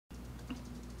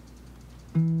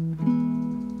I've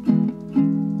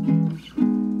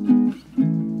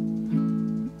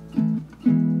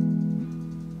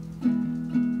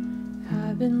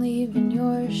been leaving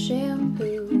your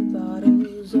shampoo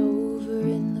bottles over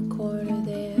in the corner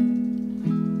there,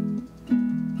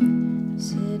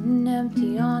 sitting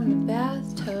empty on the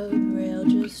bathtub rail,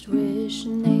 just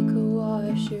wishing they could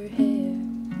wash your hair.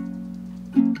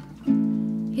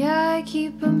 Yeah, I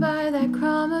keep them by that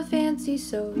crumb of fancy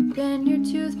soap and your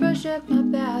toothbrush at my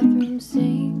bathroom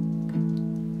sink.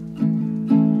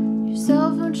 Your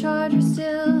cell phone charger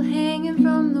still hanging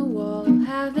from the wall,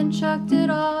 haven't chucked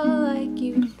it all like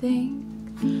you think,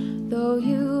 though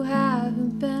you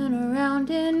haven't been around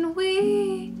in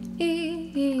weeks.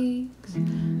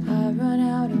 I've run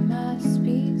out of my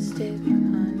speed stick,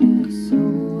 honey, so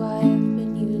I have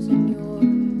been using yours.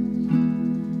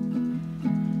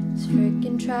 It's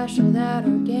frickin' trash, all that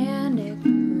organic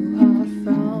hoo-ha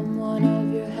from one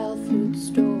of your health food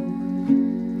stores.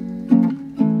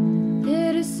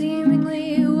 It is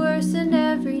seemingly worsened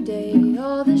every day,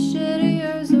 all the shit of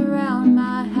yours around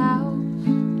my house.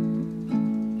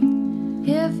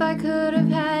 If I could have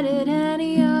had it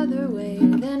any other way,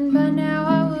 then by now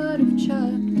I would have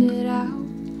chucked it out.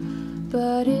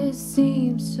 But it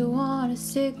seems to want to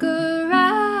stick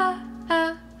around.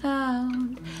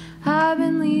 I've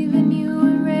been leaving you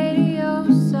in radio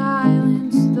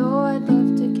silence, though I'd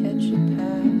love to catch a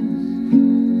pass.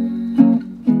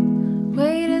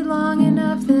 Waited long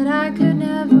enough that I could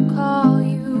never call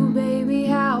you, baby,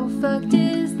 how fucked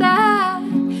is that?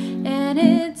 And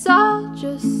it's all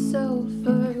just so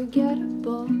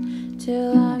forgettable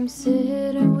till I'm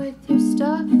sitting with your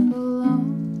stuff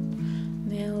alone.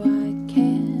 Man, why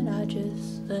can't I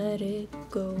just let it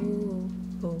go?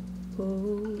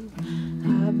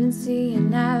 I've been seeing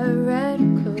that red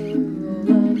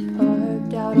Corolla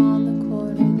parked out on the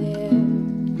corner there.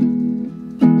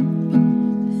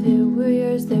 If it were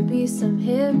yours, there'd be some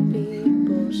hippie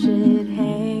bullshit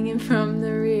hanging from the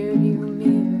rearview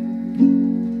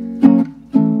mirror.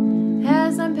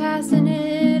 As I'm passing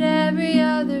it every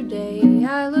other day,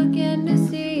 I look in to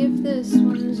see if this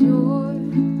one's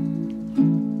yours,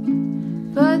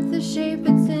 but the shape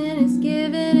it's in is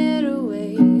giving it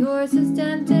away. Yours is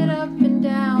dented up and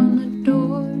down the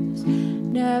doors.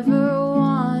 Never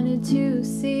wanted to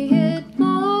see it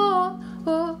more.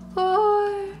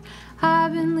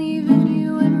 I've been leaving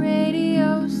you in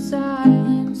radio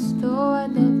silence, though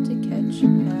I'd love to catch a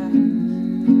pass.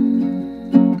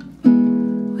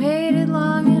 Waited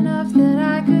long enough that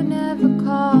I could never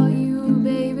call you,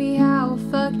 baby, how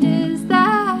fucked is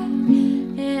that?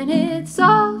 And it's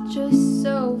all just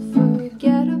so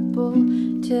forgettable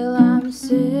till I'm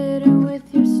sitting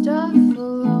with your stuff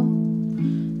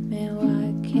alone. Man,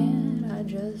 why can't I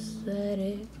just let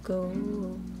it go?